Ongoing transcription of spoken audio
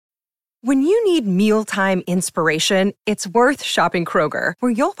When you need mealtime inspiration, it's worth shopping Kroger,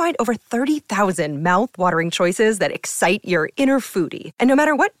 where you'll find over 30,000 mouth-watering choices that excite your inner foodie. And no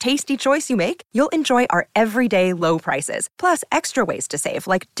matter what tasty choice you make, you'll enjoy our everyday low prices, plus extra ways to save,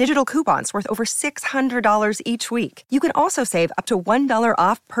 like digital coupons worth over $600 each week. You can also save up to $1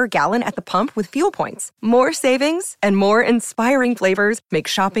 off per gallon at the pump with fuel points. More savings and more inspiring flavors make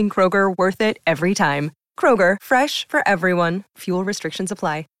shopping Kroger worth it every time. Kroger, fresh for everyone. Fuel restrictions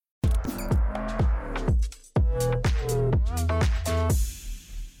apply.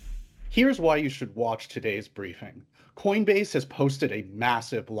 Here's why you should watch today's briefing. Coinbase has posted a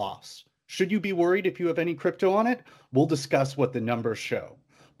massive loss. Should you be worried if you have any crypto on it? We'll discuss what the numbers show.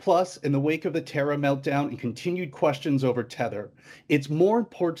 Plus, in the wake of the Terra meltdown and continued questions over Tether, it's more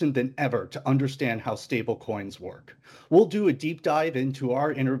important than ever to understand how stablecoins work. We'll do a deep dive into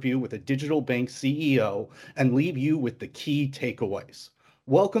our interview with a digital bank CEO and leave you with the key takeaways.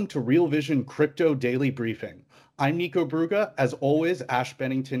 Welcome to Real Vision Crypto Daily Briefing. I'm Nico Bruga. As always, Ash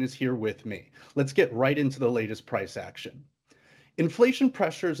Bennington is here with me. Let's get right into the latest price action. Inflation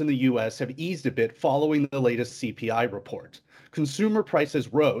pressures in the US have eased a bit following the latest CPI report. Consumer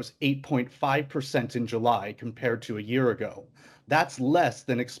prices rose 8.5% in July compared to a year ago. That's less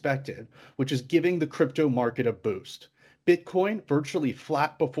than expected, which is giving the crypto market a boost. Bitcoin, virtually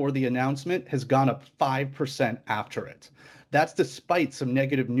flat before the announcement, has gone up 5% after it. That's despite some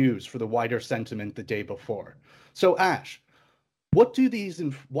negative news for the wider sentiment the day before. So Ash, why do these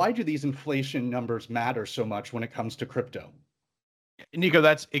inflation numbers matter so much when it comes to crypto? Nico,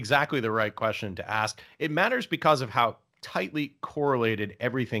 that's exactly the right question to ask. It matters because of how tightly correlated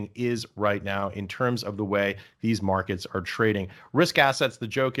everything is right now in terms of the way these markets are trading. Risk assets, the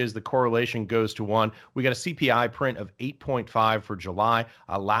joke is the correlation goes to 1. We got a CPI print of 8.5 for July.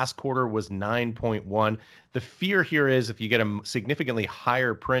 Last quarter was 9.1. The fear here is if you get a significantly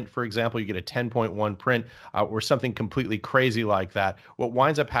higher print, for example, you get a 10.1 print or something completely crazy like that, what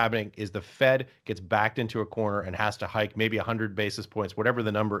winds up happening is the Fed gets backed into a corner and has to hike maybe 100 basis points, whatever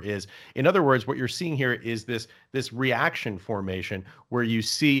the number is. In other words, what you're seeing here is this reaction formation where you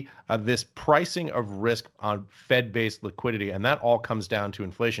see this pricing of risk on Fed-based liquidity, and that all comes down to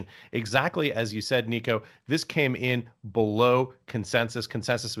inflation. Exactly as you said, Nico, this came in below consensus.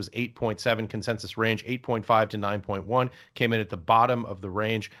 Consensus was 8.7, consensus range 8.5 to 9.1, came in at the bottom of the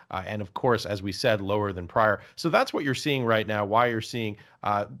range, and of course, as we said, lower than prior. So that's what you're seeing right now, why you're seeing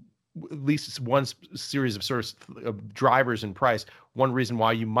at least one series of sort of drivers in price. One reason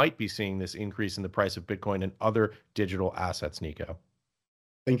why you might be seeing this increase in the price of Bitcoin and other digital assets, Nico.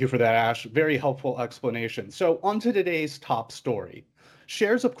 Thank you for that, Ash. Very helpful explanation. So on to today's top story.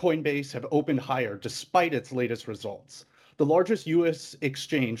 Shares of Coinbase have opened higher despite its latest results. The largest U.S.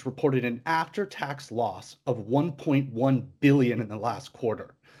 exchange reported an after-tax loss of $1.1 billion in the last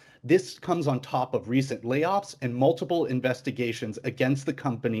quarter. This comes on top of recent layoffs and multiple investigations against the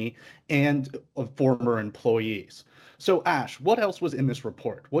company and former employees. So Ash, what else was in this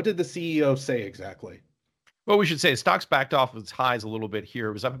report? What did the CEO say exactly? Well, we should say stocks backed off its highs a little bit here.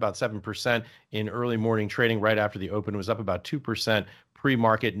 It was up about 7% in early morning trading right after the open. It was up about 2%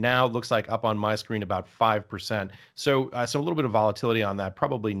 pre-market. Now it looks like up on my screen about 5%. So a little bit of volatility on that,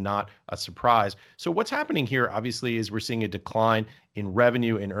 probably not a surprise. So what's happening here, obviously, is we're seeing a decline in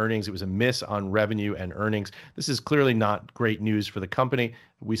revenue and earnings. It was a miss on revenue and earnings. This is clearly not great news for the company.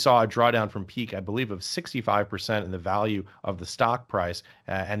 We saw a drawdown from peak, I believe, of 65% in the value of the stock price.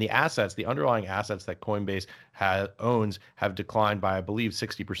 And the assets, the underlying assets that Coinbase owns have declined by, I believe,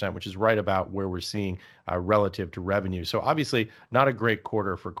 60%, which is right about where we're seeing relative to revenue. So obviously not a great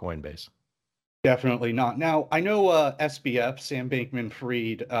quarter for Coinbase. Definitely not. Now, I know SBF, Sam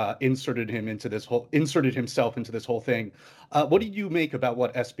Bankman-Fried, inserted himself into this whole thing. What did you make about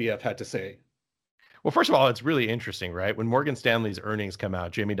what SBF had to say? Well, first of all, it's really interesting, right? When Morgan Stanley's earnings come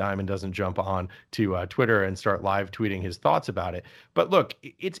out, Jamie Dimon doesn't jump on to Twitter and start live tweeting his thoughts about it. But look,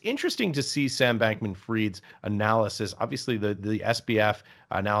 it's interesting to see Sam Bankman-Fried's analysis. Obviously, the SBF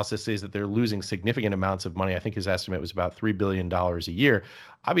analysis says that they're losing significant amounts of money. I think his estimate was about $3 billion a year.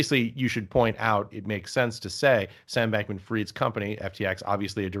 Obviously, you should point out, it makes sense to say Sam Bankman-Fried's company, FTX,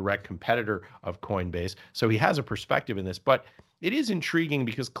 obviously a direct competitor of Coinbase. So he has a perspective in this. But it is intriguing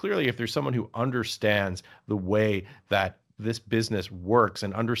because clearly if there's someone who understands the way that this business works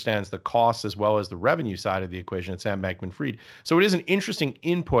and understands the costs as well as the revenue side of the equation, it's Sam Bankman-Fried. So it is an interesting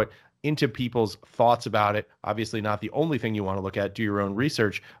input into people's thoughts about it. Obviously not the only thing you want to look at. Do your own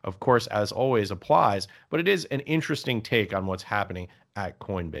research, of course, as always applies, but it is an interesting take on what's happening at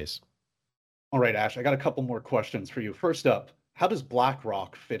Coinbase. All right, Ash, I got a couple more questions for you. First up, how does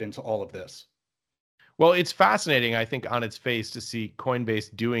BlackRock fit into all of this? Well, it's fascinating, I think, on its face to see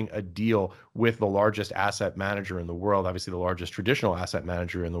Coinbase doing a deal with the largest asset manager in the world, obviously the largest traditional asset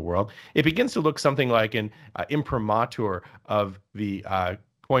manager in the world. It begins to look something like an imprimatur of the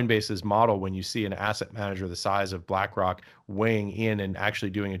Coinbase's model when you see an asset manager the size of BlackRock weighing in and actually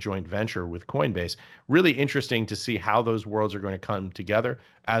doing a joint venture with Coinbase. Really interesting to see how those worlds are going to come together.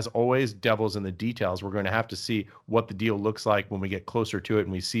 As always, devil's in the details. We're going to have to see what the deal looks like when we get closer to it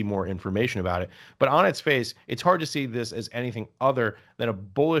and we see more information about it. But on its face, it's hard to see this as anything other than a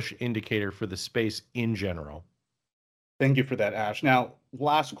bullish indicator for the space in general. Thank you for that, Ash. Now,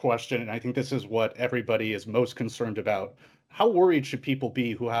 last question, and I think this is what everybody is most concerned about. How worried should people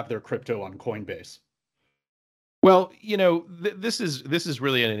be who have their crypto on Coinbase? Well, this is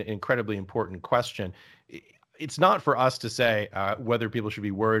really an incredibly important question. It's not for us to say whether people should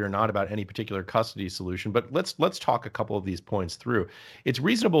be worried or not about any particular custody solution, but let's talk a couple of these points through. It's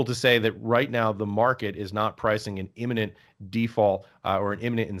reasonable to say that right now the market is not pricing an imminent default or an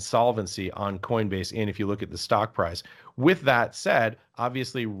imminent insolvency on Coinbase if you look at the stock price. With that said,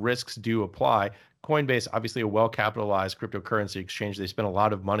 obviously risks do apply. Coinbase, obviously a well-capitalized cryptocurrency exchange. They spend a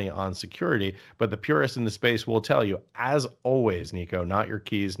lot of money on security, but the purists in the space will tell you, as always, Nico, not your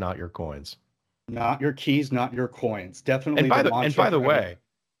keys, not your coins. Not your keys, not your coins. Definitely. And by the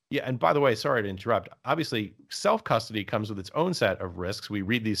way, sorry to interrupt. Obviously, self-custody comes with its own set of risks. We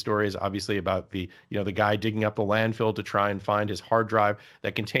read these stories, obviously, about the guy digging up the landfill to try and find his hard drive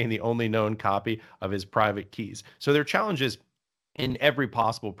that contained the only known copy of his private keys. So there are challenges in every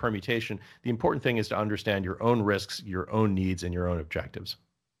possible permutation. The important thing is to understand your own risks, your own needs, and your own objectives.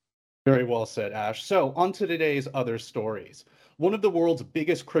 Very well said, Ash. So on to today's other stories. One of the world's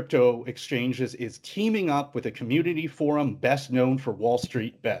biggest crypto exchanges is teaming up with a community forum best known for Wall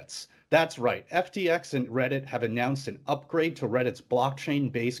Street bets. That's right, FTX and Reddit have announced an upgrade to Reddit's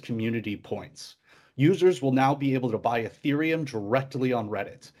blockchain-based community points. Users will now be able to buy Ethereum directly on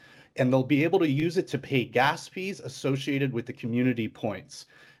Reddit, and they'll be able to use it to pay gas fees associated with the community points.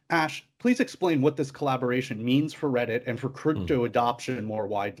 Ash, please explain what this collaboration means for Reddit and for crypto adoption more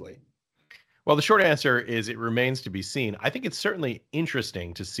widely. Well, the short answer is it remains to be seen. I think it's certainly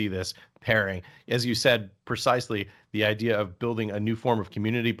interesting to see this pairing. As you said, precisely the idea of building a new form of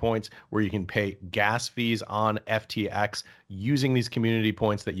community points where you can pay gas fees on FTX using these community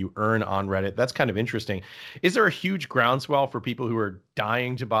points that you earn on Reddit. That's kind of interesting. Is there a huge groundswell for people who are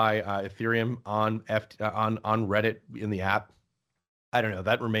dying to buy Ethereum on Reddit in the app? I don't know.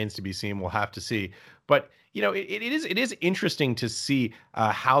 That remains to be seen. We'll have to see. But it is interesting to see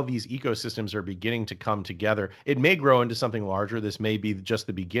how these ecosystems are beginning to come together. It may grow into something larger. This may be just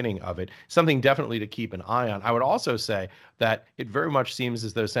the beginning of it. Something definitely to keep an eye on. I would also say that it very much seems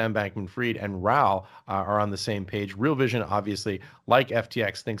as though Sam Bankman-Fried and Raoul are on the same page. Real Vision, obviously, like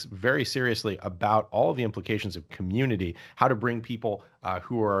FTX, thinks very seriously about all of the implications of community, how to bring people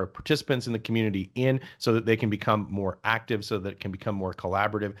who are participants in the community in so that they can become more active, so that it can become more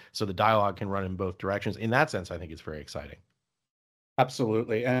collaborative, so the dialogue can run in both directions. In that sense, I think it's very exciting.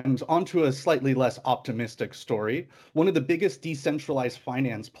 Absolutely. And onto a slightly less optimistic story. One of the biggest decentralized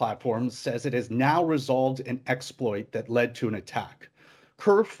finance platforms says it has now resolved an exploit that led to an attack.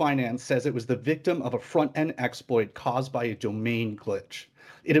 Curve Finance says it was the victim of a front-end exploit caused by a domain glitch.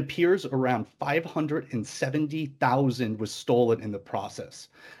 It appears around 570,000 was stolen in the process.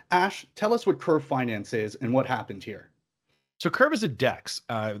 Ash, tell us what Curve Finance is and what happened here. So Curve is a DEX,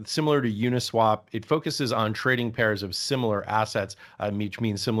 similar to Uniswap. It focuses on trading pairs of similar assets, which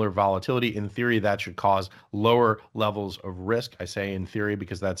means similar volatility. In theory, that should cause lower levels of risk. I say in theory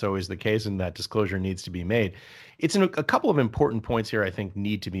because that's always the case, and that disclosure needs to be made. It's a couple of important points here I think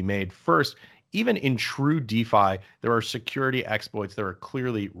need to be made. First, even in true DeFi, there are security exploits. There are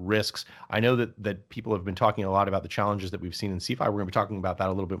clearly risks. I know that people have been talking a lot about the challenges that we've seen in CeFi. We're going to be talking about that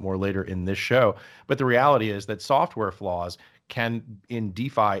a little bit more later in this show. But the reality is that software flaws in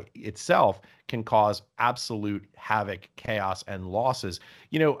DeFi itself can cause absolute havoc, chaos, and losses.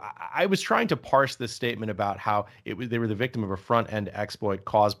 I was trying to parse this statement about how they were the victim of a front-end exploit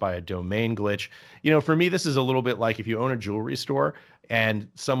caused by a domain glitch. For me, this is a little bit like if you own a jewelry store and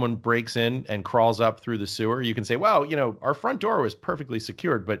someone breaks in and crawls up through the sewer, you can say, well, our front door was perfectly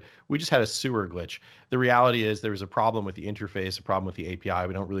secured, but we just had a sewer glitch. The reality is there was a problem with the interface, a problem with the API.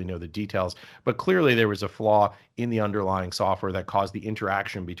 We don't really know the details, but clearly there was a flaw in the underlying software that caused the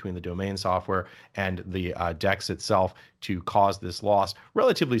interaction between the domain software and the DEX itself to cause this loss.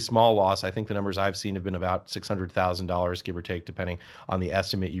 Relatively small loss. I think the numbers I've seen have been about $600,000, give or take, depending on the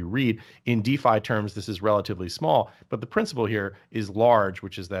estimate you read. In DeFi terms, this is relatively small, but the principle here is large,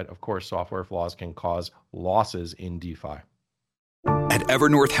 which is that, of course, software flaws can cause losses in DeFi. At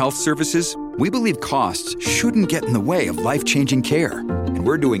Evernorth Health Services, We believe costs shouldn't get in the way of life-changing care, and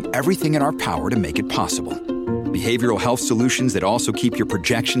we're doing everything in our power to make it possible. Behavioral health solutions that also keep your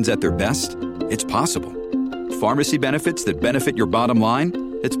projections at their best? It's possible. Pharmacy benefits that benefit your bottom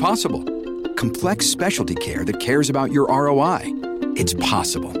line? It's possible. Complex specialty care that cares about your ROI? It's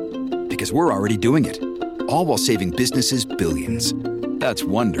possible. Because we're already doing it. All while saving businesses billions. That's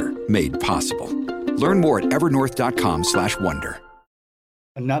Wonder made possible. Learn more at evernorth.com/wonder.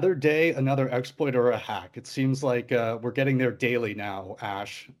 Another day, another exploit or a hack. It seems like we're getting there daily now,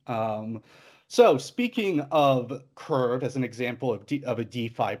 Ash. So speaking of Curve as an example of a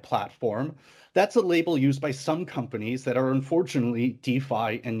DeFi platform, that's a label used by some companies that are unfortunately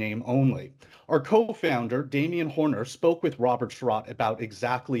DeFi in name only. Our co-founder, Damian Horner, spoke with Robert Schrodt about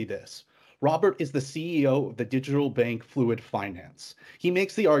exactly this. Robert is the CEO of the digital bank Fluid Finance. He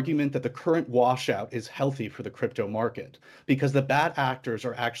makes the argument that the current washout is healthy for the crypto market because the bad actors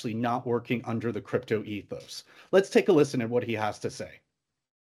are actually not working under the crypto ethos. Let's take a listen at what he has to say.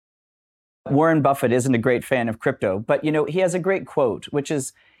 Warren Buffett isn't a great fan of crypto, but he has a great quote, which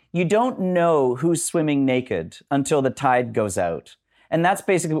is, "You don't know who's swimming naked until the tide goes out." And that's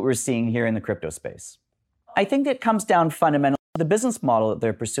basically what we're seeing here in the crypto space. I think it comes down fundamentally to the business model that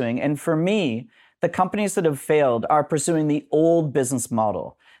they're pursuing. And for me, the companies that have failed are pursuing the old business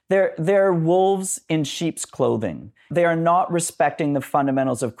model. They're wolves in sheep's clothing. They are not respecting the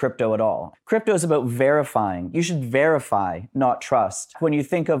fundamentals of crypto at all. Crypto is about verifying. You should verify, not trust. When you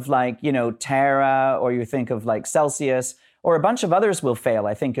think of Terra, or you think of Celsius, or a bunch of others will fail,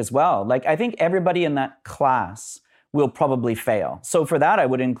 I think, as well. I think everybody in that class will probably fail. So for that, I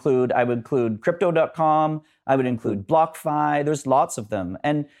would include Crypto.com, I would include BlockFi, there's lots of them.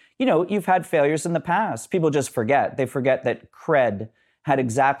 And, you've had failures in the past. People just forget. They forget that Cred had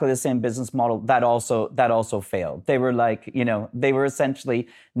exactly the same business model that also failed. They were they were essentially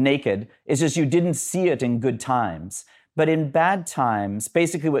naked. It's just you didn't see it in good times. But in bad times,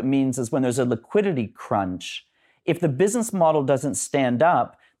 basically what it means is when there's a liquidity crunch, if the business model doesn't stand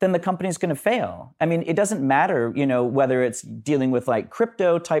up, then the company's going to fail. I mean, it doesn't matter, whether it's dealing with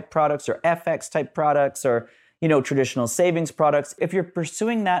crypto type products or FX type products or, traditional savings products. If you're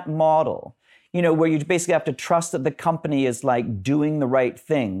pursuing that model, where you basically have to trust that the company is doing the right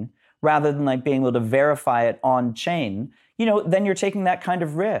thing rather than being able to verify it on chain, then you're taking that kind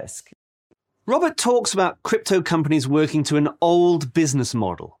of risk. Robert talks about crypto companies working to an old business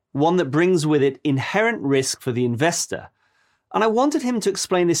model, one that brings with it inherent risk for the investor. And I wanted him to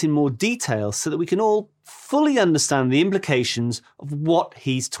explain this in more detail so that we can all fully understand the implications of what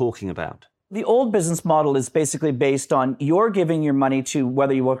he's talking about. The old business model is basically based on you're giving your money to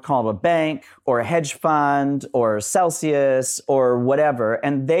whether you want to call it a bank or a hedge fund or Celsius or whatever,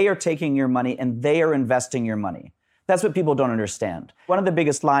 and they are taking your money and they are investing your money. That's what people don't understand. One of the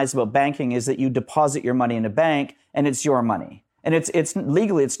biggest lies about banking is that you deposit your money in a bank and it's your money. And it's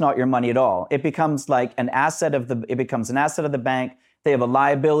legally, it's not your money at all. It becomes an asset of the bank. They have a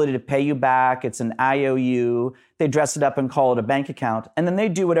liability to pay you back. It's an IOU. They dress it up and call it a bank account. And then they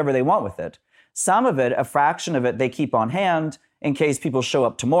do whatever they want with it. Some of it, a fraction of it, they keep on hand in case people show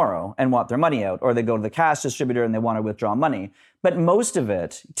up tomorrow and want their money out, or they go to the cash distributor and they want to withdraw money. But most of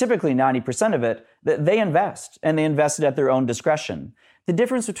it, typically 90% of it, they invest, and they invest it at their own discretion. The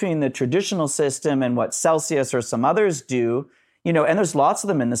difference between the traditional system and what Celsius or some others do, and there's lots of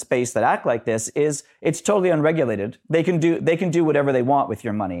them in the space that act like this, is it's totally unregulated. They can do whatever they want with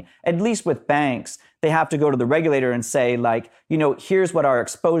your money. At least with banks, they have to go to the regulator and say, here's what our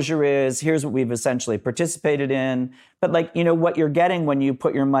exposure is, here's what we've essentially participated in. But what you're getting when you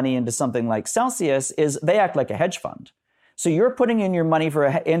put your money into something like Celsius is they act like a hedge fund. So you're putting in your money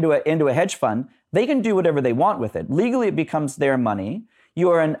into a hedge fund. They can do whatever they want with it. Legally, it becomes their money. You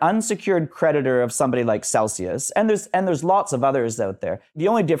are an unsecured creditor of somebody like Celsius, and there's lots of others out there. The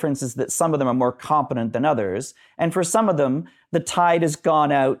only difference is that some of them are more competent than others, and for some of them, the tide has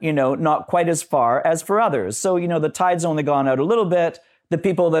gone out, not quite as far as for others. So, the tide's only gone out a little bit. The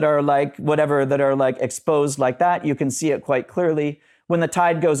people that are exposed like that, you can see it quite clearly. When the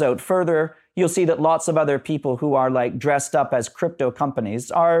tide goes out further, you'll see that lots of other people who are dressed up as crypto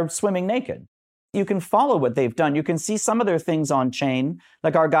companies are swimming naked. You can follow what they've done. You can see some of their things on chain,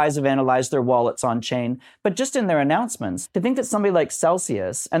 our guys have analyzed their wallets on chain, but just in their announcements, to think that somebody like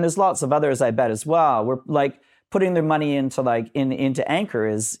Celsius, and there's lots of others I bet as well, were putting their money into into Anchor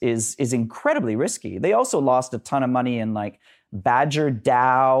is incredibly risky. They also lost a ton of money in Badger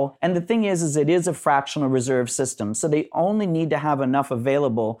DAO. And the thing is it is a fractional reserve system. So they only need to have enough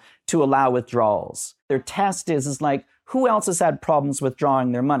available to allow withdrawals. Their test is who else has had problems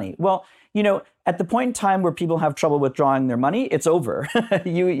withdrawing their money? Well, at the point in time where people have trouble withdrawing their money, it's over.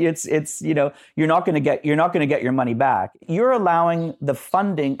 You're not going to get your money back. You're allowing the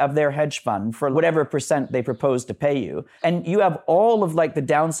funding of their hedge fund for whatever percent they propose to pay you, and you have all of like the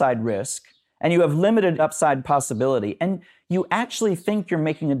downside risk, and you have limited upside possibility, and you actually think you're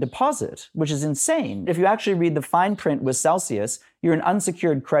making a deposit, which is insane. If you actually read the fine print with Celsius, you're an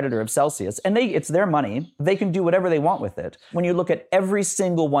unsecured creditor of Celsius, and it's their money. They can do whatever they want with it. When you look at every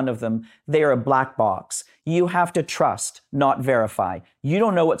single one of them, they are a black box. You have to trust, not verify. You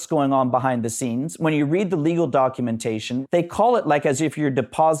don't know what's going on behind the scenes. When you read the legal documentation, they call it like as if you're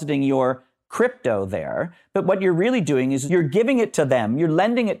depositing your crypto there, but what you're really doing is you're giving it to them, you're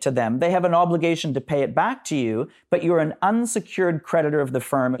lending it to them, they have an obligation to pay it back to you, but you're an unsecured creditor of the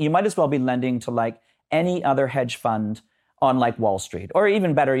firm. You might as well be lending to like any other hedge fund on like Wall Street, or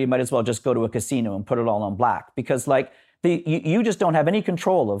even better, you might as well just go to a casino and put it all on black, because like you just don't have any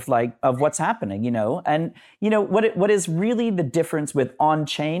control of what's happening, and what is really the difference with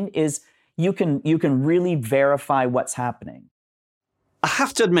on-chain is you can really verify what's happening. I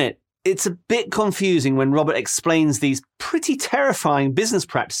have to admit, it's a bit confusing when Robert explains these pretty terrifying business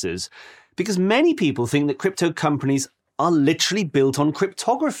practices, because many people think that crypto companies are literally built on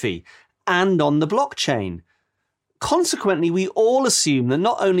cryptography and on the blockchain. Consequently, we all assume that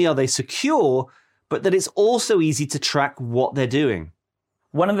not only are they secure, but that it's also easy to track what they're doing.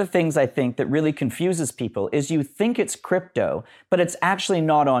 One of the things I think that really confuses people is you think it's crypto, but it's actually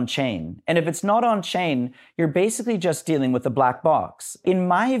not on chain. And if it's not on chain, you're basically just dealing with a black box. In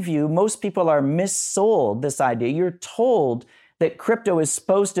my view, most people are missold this idea. You're told that crypto is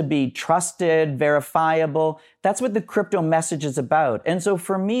supposed to be trusted, verifiable. That's what the crypto message is about. And so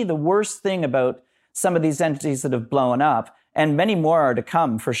for me, the worst thing about some of these entities that have blown up, and many more are to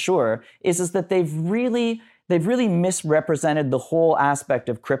come for sure, is that they've really misrepresented the whole aspect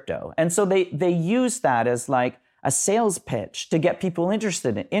of crypto. And so they use that as like a sales pitch to get people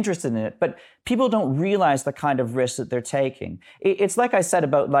interested in it. But people don't realize the kind of risk that they're taking. It's like I said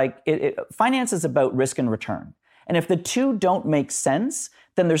about finance is about risk and return. And if the two don't make sense,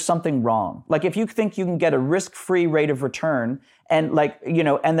 then there's something wrong. Like if you think you can get a risk-free rate of return and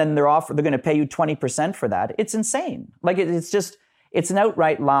and then they're going to pay you 20% for that, it's insane. Like it's an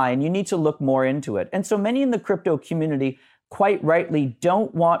outright lie, and you need to look more into it. And so many in the crypto community, quite rightly,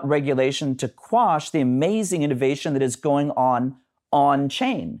 don't want regulation to quash the amazing innovation that is going on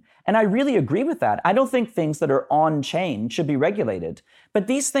chain. And I really agree with that. I don't think things that are on chain should be regulated. But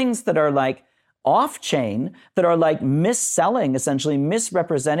these things that are like off chain, that are like mis-selling, essentially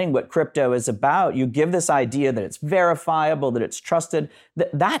misrepresenting what crypto is about, you give this idea that it's verifiable, that it's trusted,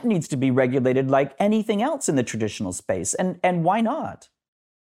 that needs to be regulated like anything else in the traditional space. And why not?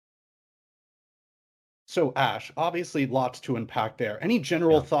 So Ash, obviously lots to unpack there. Any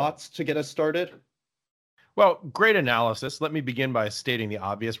general thoughts to get us started? Well, great analysis. Let me begin by stating the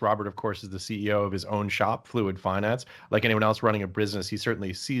obvious. Robert, of course, is the CEO of his own shop, Fluid Finance. Like anyone else running a business, he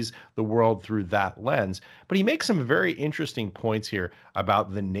certainly sees the world through that lens. But he makes some very interesting points here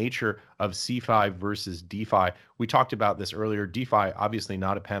about the nature of CeFi versus DeFi. We talked about this earlier. DeFi, obviously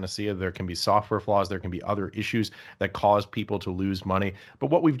not a panacea. There can be software flaws. There can be other issues that cause people to lose money. But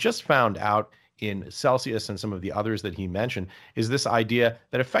what we've just found out in Celsius and some of the others that he mentioned is this idea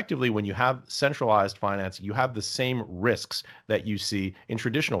that effectively when you have centralized finance, you have the same risks that you see in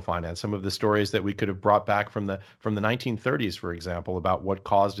traditional finance. Some of the stories that we could have brought back from the 1930s, for example, about what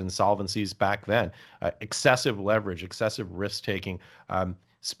caused insolvencies back then, excessive leverage, excessive risk-taking,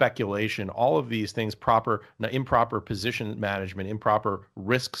 speculation, all of these things, improper position management, improper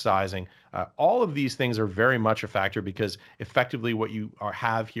risk sizing, all of these things are very much a factor, because effectively what you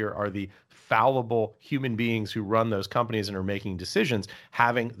have here are the fallible human beings who run those companies and are making decisions,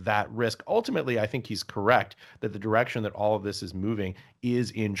 having that risk. Ultimately, I think he's correct that the direction that all of this is moving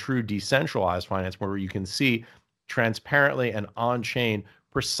is in true decentralized finance, where you can see transparently and on-chain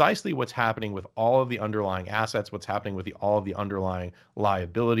precisely what's happening with all of the underlying assets, what's happening with all of the underlying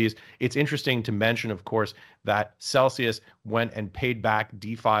liabilities. It's interesting to mention, of course, that Celsius went and paid back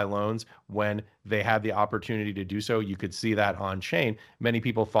DeFi loans when they had the opportunity to do so. You could see that on chain. Many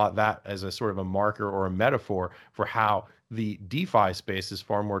people thought that as a sort of a marker or a metaphor for how the DeFi space is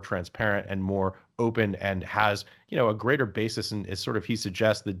far more transparent and more open and has, a greater basis in, as sort of he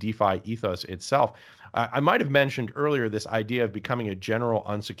suggests, the DeFi ethos itself. I might have mentioned earlier this idea of becoming a general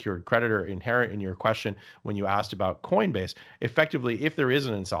unsecured creditor inherent in your question when you asked about Coinbase. Effectively, if there is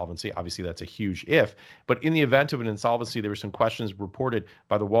an insolvency, obviously that's a huge if, but in the event of an insolvency, there were some questions reported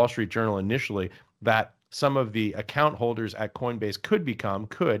by the Wall Street Journal initially that some of the account holders at Coinbase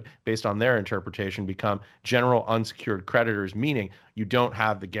could, based on their interpretation, become general unsecured creditors, meaning you don't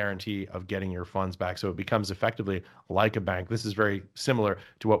have the guarantee of getting your funds back. So it becomes effectively like a bank. This is very similar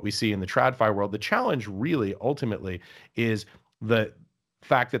to what we see in the TradFi world. The challenge really ultimately is the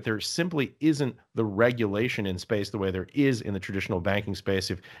fact that there simply isn't the regulation in space the way there is in the traditional banking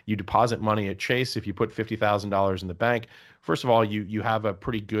space. If you deposit money at Chase, if you put $50,000 in the bank, first of all, you have a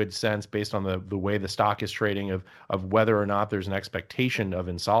pretty good sense based on the way the stock is trading of whether or not there's an expectation of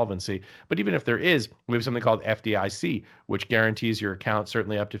insolvency. But even if there is, we have something called FDIC, which guarantees your account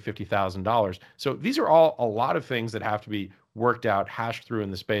certainly up to $50,000. So these are all a lot of things that have to be worked out, hashed through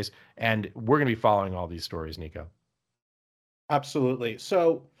in the space. And we're going to be following all these stories, Nico. Absolutely.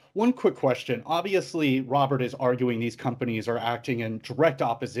 So one quick question. Obviously, Robert is arguing these companies are acting in direct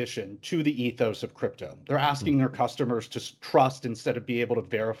opposition to the ethos of crypto. They're asking their customers to trust instead of be able to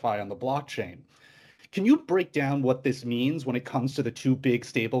verify on the blockchain. Can you break down what this means when it comes to the two big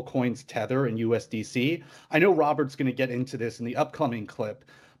stable coins, Tether and USDC? I know Robert's going to get into this in the upcoming clip,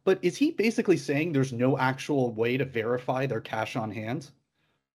 but is he basically saying there's no actual way to verify their cash on hand?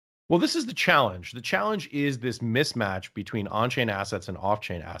 Well, this is the challenge. The challenge is this mismatch between on-chain assets and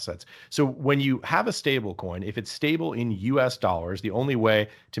off-chain assets. So when you have a stable coin, if it's stable in US dollars, the only way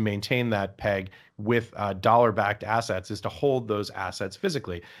to maintain that peg with dollar-backed assets is to hold those assets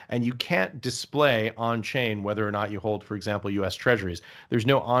physically. And you can't display on-chain whether or not you hold, for example, US treasuries. There's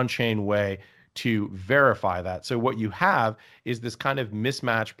no on-chain way to verify that. So what you have is this kind of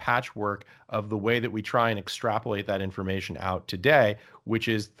mismatch patchwork of the way that we try and extrapolate that information out today, which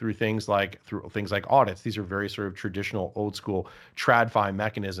is through things like audits. These are very sort of traditional old school TradFi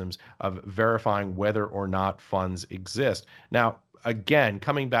mechanisms of verifying whether or not funds exist. Now, again,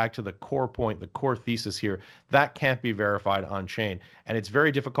 coming back to the core point, the core thesis here, that can't be verified on chain. And it's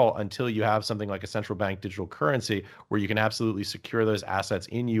very difficult until you have something like a central bank digital currency where you can absolutely secure those assets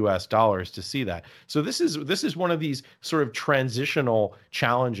in US dollars to see that. So this is one of these sort of transitional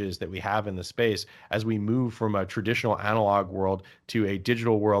challenges that we have in the space as we move from a traditional analog world to a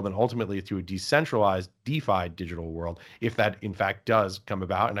digital world and ultimately to a decentralized DeFi digital world, if that in fact does come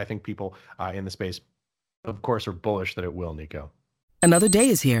about. And I think people in the space, of course, are bullish that it will, Nico. Another day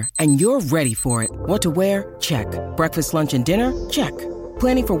is here, and you're ready for it. What to wear? Check. Breakfast, lunch, and dinner? Check.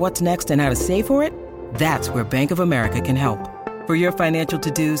 Planning for what's next and how to save for it? That's where Bank of America can help. For your financial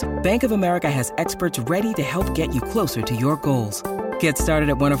to-dos, Bank of America has experts ready to help get you closer to your goals. Get started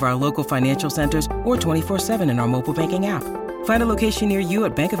at one of our local financial centers or 24/7 in our mobile banking app. Find a location near you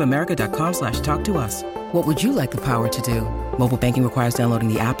at bankofamerica.com/talktous. What would you like the power to do? Mobile banking requires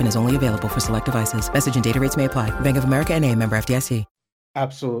downloading the app and is only available for select devices. Message and data rates may apply. Bank of America NA, member FDIC.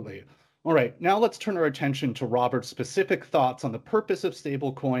 Absolutely. All right, now let's turn our attention to Robert's specific thoughts on the purpose of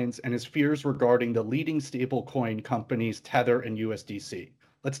stablecoins and his fears regarding the leading stablecoin companies, Tether and USDC.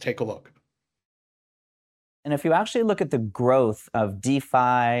 Let's take a look. And if you actually look at the growth of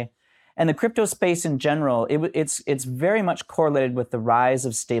DeFi and the crypto space in general, it's very much correlated with the rise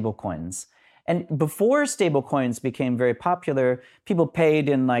of stablecoins. And before stablecoins became very popular, people paid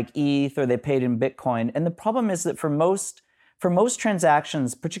in like ETH or they paid in Bitcoin. And the problem is that for most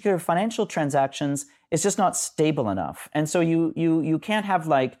transactions, particularly financial transactions, it's just not stable enough. And so you can't have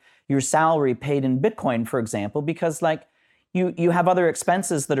like your salary paid in Bitcoin, for example, because like you have other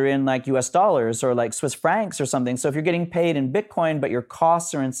expenses that are in like US dollars or like Swiss francs or something. So if you're getting paid in Bitcoin, but your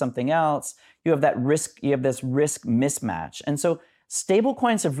costs are in something else, you have this risk mismatch. And so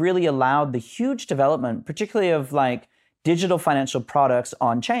stablecoins have really allowed the huge development, particularly of like digital financial products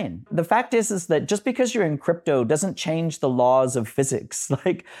on chain. The fact is that just because you're in crypto doesn't change the laws of physics.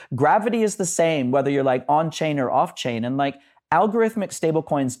 Like gravity is the same, whether you're like on chain or off chain. And like algorithmic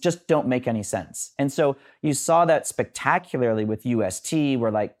stablecoins just don't make any sense. And so you saw that spectacularly with UST,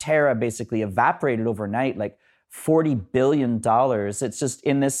 where like Terra basically evaporated overnight, like $40 billion. It's just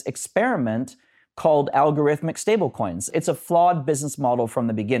in this experiment called algorithmic stablecoins. It's a flawed business model from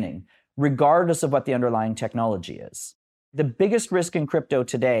the beginning, regardless of what the underlying technology is. The biggest risk in crypto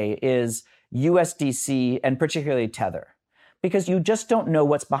today is USDC and particularly Tether, because you just don't know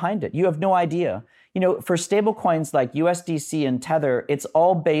what's behind it. You have no idea. You know, for stablecoins like USDC and Tether, it's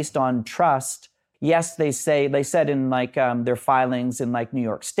all based on trust. Yes, they said in like their filings in like New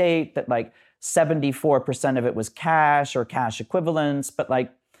York State that like 74% of it was cash or cash equivalents, but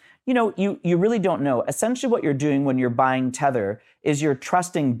like, you know, you really don't know. Essentially what you're doing when you're buying Tether is you're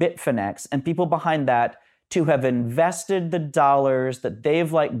trusting Bitfinex and people behind that to have invested the dollars that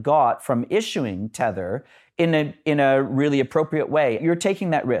they've like got from issuing Tether in a really appropriate way. You're taking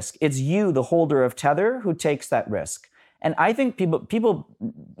that risk. It's you, the holder of Tether, who takes that risk. And I think people,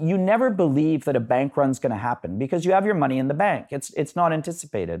 you never believe that a bank run's going to happen because you have your money in the bank. It's not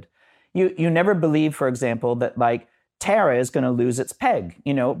anticipated. You never believe, for example, that like Terra is going to lose its peg,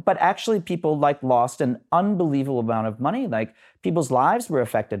 but actually people like lost an unbelievable amount of money. Like people's lives were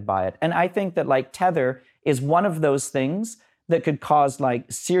affected by it. And I think that like Tether is one of those things that could cause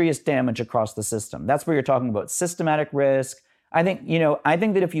like serious damage across the system. That's where you're talking about systematic risk. I think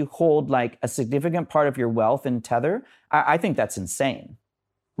that if you hold like a significant part of your wealth in Tether, I think that's insane.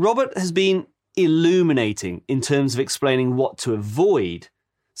 Robert has been illuminating in terms of explaining what to avoid.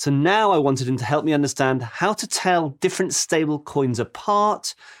 So now I wanted him to help me understand how to tell different stable coins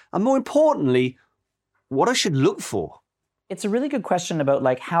apart, and more importantly, what I should look for. It's a really good question about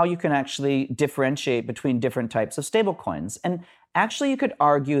like how you can actually differentiate between different types of stablecoins. And actually you could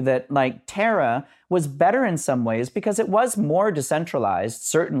argue that like Terra was better in some ways because it was more decentralized,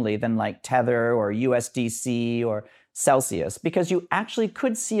 certainly, than like Tether or USDC or Celsius, because you actually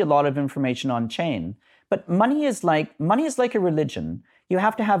could see a lot of information on chain. But money is like a religion. You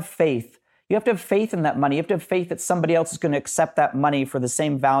have to have faith. You have to have faith in that money. You have to have faith that somebody else is going to accept that money for the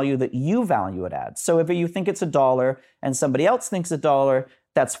same value that you value it at. So if you think it's $1 and somebody else thinks $1,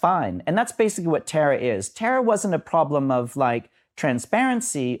 that's fine. And that's basically what Terra is. Terra wasn't a problem of like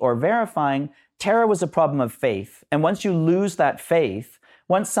transparency or verifying. Terra was a problem of faith. And once you lose that faith,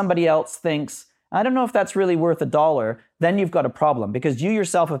 once somebody else thinks, I don't know if that's really worth $1, then you've got a problem because you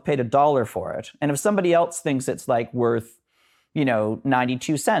yourself have paid $1 for it. And if somebody else thinks it's like worth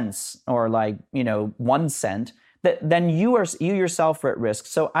 92 cents or like, 1 cent, then you yourself are at risk.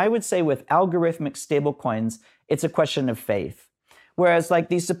 So I would say with algorithmic stablecoins, it's a question of faith. Whereas like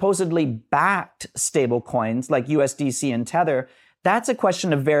these supposedly backed stablecoins like USDC and Tether, that's a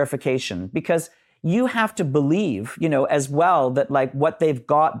question of verification because you have to believe, as well that like what they've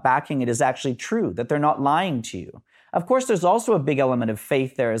got backing it is actually true, that they're not lying to you. Of course, there's also a big element of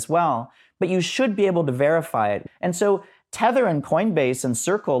faith there as well, but you should be able to verify it. And so Tether and Coinbase and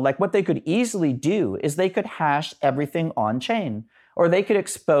Circle, like what they could easily do is they could hash everything on chain, or they could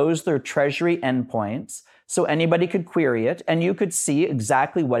expose their treasury endpoints so anybody could query it and you could see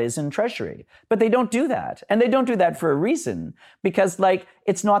exactly what is in treasury. But they don't do that. And they don't do that for a reason, because like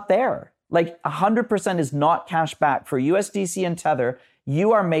it's not there. Like 100% is not cash back for USDC and Tether.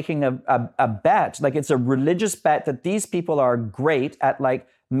 You are making a bet, like it's a religious bet that these people are great at like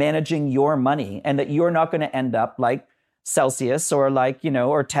managing your money and that you're not going to end up like Celsius or like,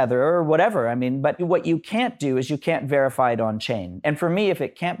 or Tether or whatever. I mean, but what you can't do is you can't verify it on chain. And for me, if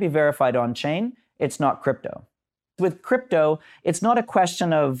it can't be verified on chain, it's not crypto. With crypto, it's not a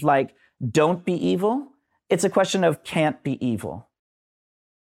question of like, don't be evil. It's a question of can't be evil.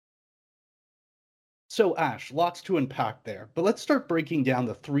 So Ash, lots to unpack there, but let's start breaking down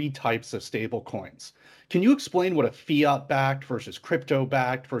the 3 types of stablecoins. Can you explain what a fiat-backed versus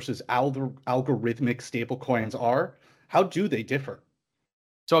crypto-backed versus algorithmic stablecoins are? How do they differ?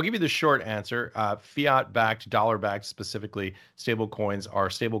 So I'll give you the short answer. Fiat-backed, dollar-backed specifically, stablecoins are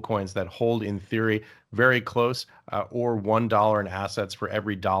stablecoins that hold, in theory, very close or $1 in assets for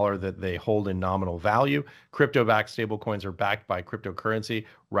every dollar that they hold in nominal value. Crypto-backed stablecoins are backed by cryptocurrency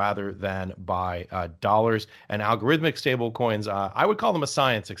rather than by dollars. And algorithmic stablecoins, I would call them a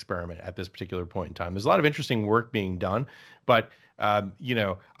science experiment at this particular point in time. There's a lot of interesting work being done, but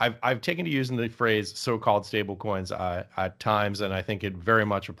I've taken to using the phrase so-called stablecoins at times, and I think it very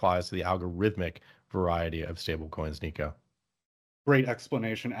much applies to the algorithmic variety of stablecoins, Nico. Great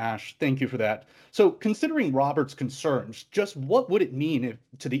explanation, Ash. Thank you for that. So considering Robert's concerns, just what would it mean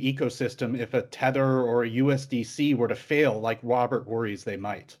to the ecosystem if a Tether or a USDC were to fail like Robert worries they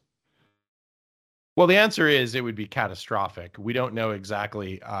might? Well, the answer is it would be catastrophic. We don't know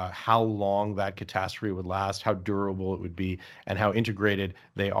exactly how long that catastrophe would last, how durable it would be, and how integrated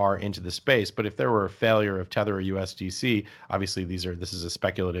they are into the space. But if there were a failure of Tether or USDC, obviously this is a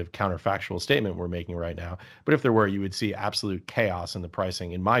speculative counterfactual statement we're making right now. But if there were, you would see absolute chaos in the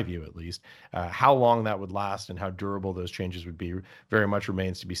pricing, in my view at least. How long that would last and how durable those changes would be very much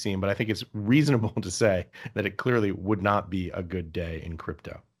remains to be seen. But I think it's reasonable to say that it clearly would not be a good day in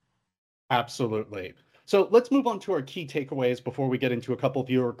crypto. Absolutely. So let's move on to our key takeaways before we get into a couple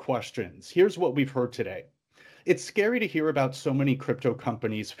viewer questions. Here's what we've heard today. It's scary to hear about so many crypto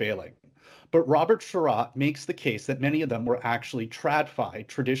companies failing, but Robert Sherratt makes the case that many of them were actually TradFi,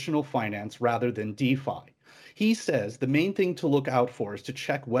 traditional finance, rather than DeFi. He says the main thing to look out for is to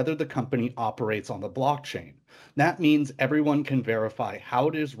check whether the company operates on the blockchain. That means everyone can verify how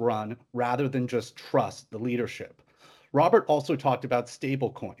it is run rather than just trust the leadership. Robert also talked about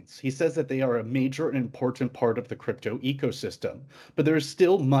stablecoins. He says that they are a major and important part of the crypto ecosystem, but there is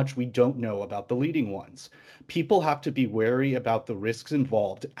still much we don't know about the leading ones. People have to be wary about the risks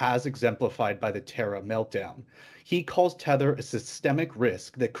involved, as exemplified by the Terra meltdown. He calls Tether a systemic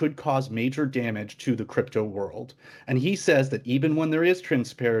risk that could cause major damage to the crypto world. And he says that even when there is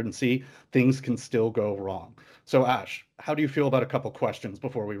transparency, things can still go wrong. So, Ash, how do you feel about a couple questions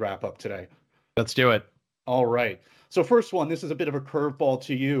before we wrap up today? Let's do it. All right. So first one, this is a bit of a curveball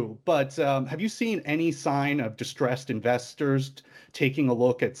to you, but have you seen any sign of distressed investors taking a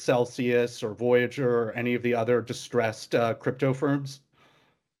look at Celsius or Voyager or any of the other distressed crypto firms?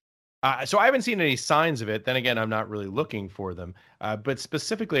 So I haven't seen any signs of it. Then again, I'm not really looking for them. But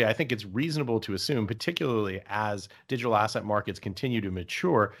specifically, I think it's reasonable to assume, particularly as digital asset markets continue to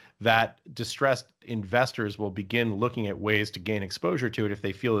mature, that distressed investors will begin looking at ways to gain exposure to it if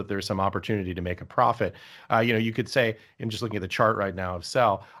they feel that there's some opportunity to make a profit. You could say, I'm just looking at the chart right now of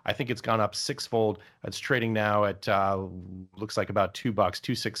Cell, I think it's gone up sixfold. It's trading now at looks like about $2,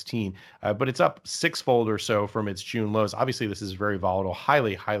 216, but it's up sixfold or so from its June lows. Obviously, this is very volatile,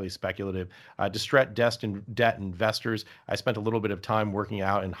 highly, highly speculative. Distressed debt investors. I spent a little bit of time working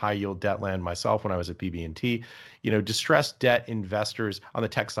out in high yield debt land myself when I was at BB&T. Distressed debt investors on the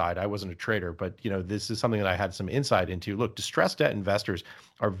tech side. I wasn't a trader, but this is something that I had some insight into. Look, distressed debt investors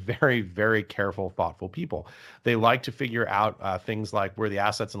are very, very careful, thoughtful people. They like to figure out things like where the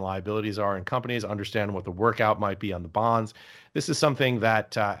assets and liabilities are in companies, understand what the workout might be on the bonds. This is something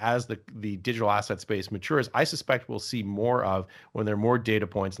that as the digital asset space matures, I suspect we'll see more of when there are more data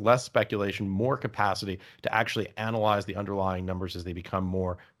points, less speculation, more capacity to actually analyze the underlying numbers as they become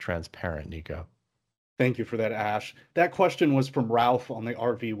more transparent, Nico. Thank you for that, Ash. That question was from Ralph on the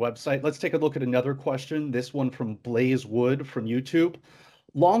RV website. Let's take a look at another question. This one from Blaze Wood from YouTube.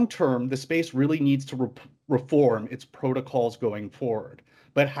 Long term, the space really needs to reform its protocols going forward.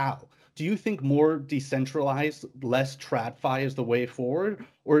 But how? Do you think more decentralized, less TradFi is the way forward,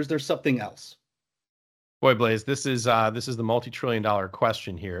 or is there something else? Boy, Blaze, this is the multi-trillion-dollar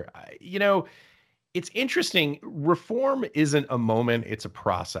question here. It's interesting. Reform isn't a moment, it's a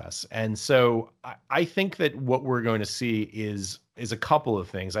process. And so I think that what we're going to see is a couple of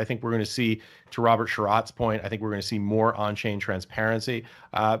things. I think we're going to see, to Robert Sherratt's point, I think we're going to see more on-chain transparency.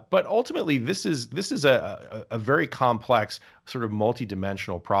 But ultimately, this is a very complex, sort of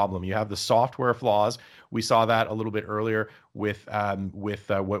multi-dimensional problem. You have the software flaws. We saw that a little bit earlier with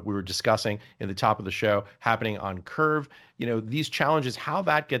what we were discussing in the top of the show happening on Curve. These challenges, how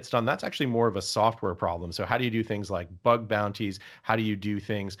that gets done, that's actually more of a software problem. So how do you do things like bug bounties? How do you do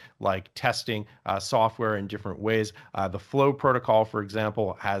things like testing software in different ways? The Flow protocol, for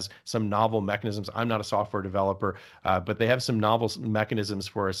example, has some novel mechanisms. I'm not a software developer, but they have some novel mechanisms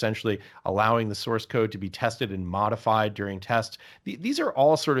for essentially allowing the source code to be tested and modified during tests. These are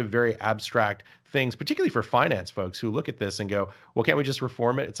all sort of very abstract things, particularly for finance folks who look at this and go, well, can't we just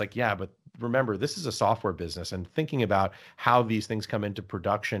reform it? It's like, yeah, but remember, this is a software business, and thinking about how these things come into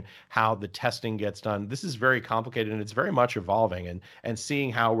production, how the testing gets done, this is very complicated, and it's very much evolving. And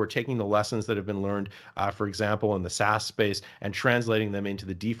seeing how we're taking the lessons that have been learned, for example, in the SaaS space and translating them into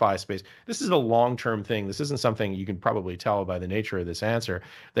the DeFi space, this is a long-term thing. This isn't something, you can probably tell by the nature of this answer,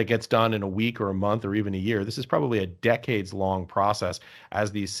 that gets done in a week or a month or even a year. This is probably a decades-long process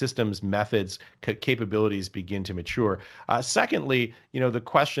as these systems, methods, capabilities begin to mature. Secondly, the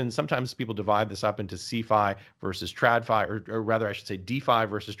question, sometimes people divide this up into CeFi versus TradFi, or rather I should say DeFi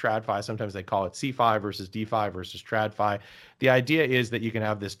versus TradFi. Sometimes they call it CeFi versus DeFi versus TradFi. The idea is that you can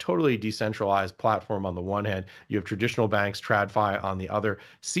have this totally decentralized platform on the one hand, you have traditional banks, TradFi on the other.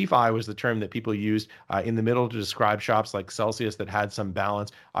 CeFi was the term that people used in the middle to describe shops like Celsius that had some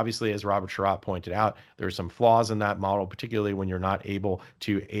balance. Obviously, as Robert Sherratt pointed out, there are some flaws in that model, particularly when you're not able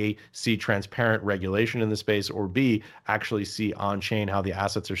to A, see transparent regulation in the space, or B, actually see on-chain how the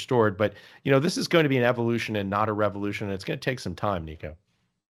assets are stored. But this is going to be an evolution and not a revolution, and it's going to take some time, Nico.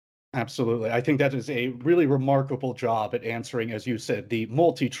 Absolutely. I think that is a really remarkable job at answering, as you said, the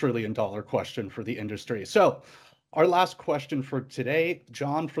multi-trillion-dollar question for the industry. So our last question for today,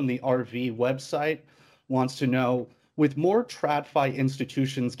 John from the RV website wants to know, with more TradFi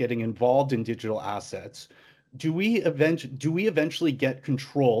institutions getting involved in digital assets, do we eventually get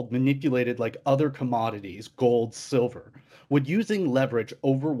controlled, manipulated like other commodities, gold, silver? Would using leverage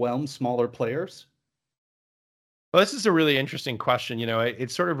overwhelm smaller players? Well, this is a really interesting question.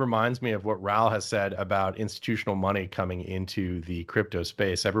 It sort of reminds me of what Raoul has said about institutional money coming into the crypto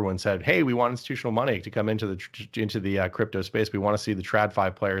space. Everyone said, "Hey, we want institutional money to come into the crypto space. We want to see the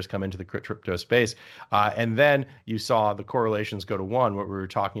TradFi players come into the crypto space." And then you saw the correlations go to one, what we were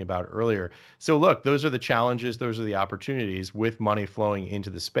talking about earlier. So look, those are the challenges. Those are the opportunities with money flowing into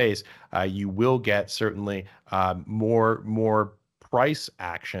the space. You will get certainly more price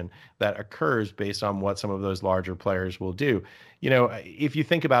action that occurs based on what some of those larger players will do. If you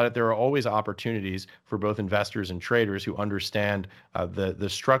think about it, there are always opportunities for both investors and traders who understand the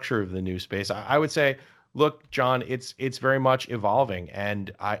structure of the new space. I would say, look, John, it's very much evolving,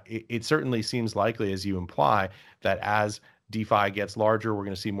 and it certainly seems likely, as you imply, that as DeFi gets larger, we're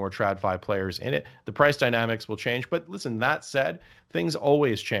going to see more TradFi players in it. The price dynamics will change. But listen, that said, things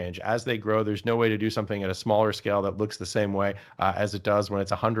always change. As they grow, there's no way to do something at a smaller scale that looks the same way as it does when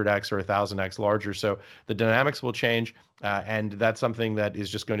it's 100x or 1,000x larger. So the dynamics will change. And that's something that is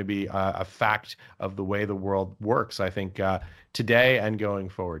just going to be a fact of the way the world works, I think, today and going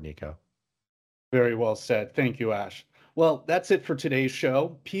forward, Nico. Very well said. Thank you, Ash. Well, that's it for today's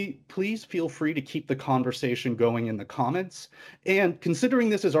show. Please feel free to keep the conversation going in the comments. And considering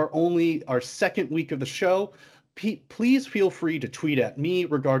this is our second week of the show, please feel free to tweet at me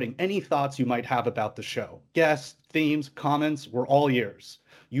regarding any thoughts you might have about the show. Guests, themes, comments, we're all ears.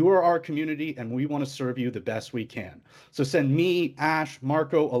 You are our community, and we want to serve you the best we can. So send me, Ash,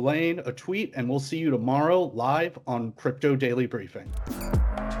 Marco, Elaine a tweet, and we'll see you tomorrow live on Crypto Daily Briefing.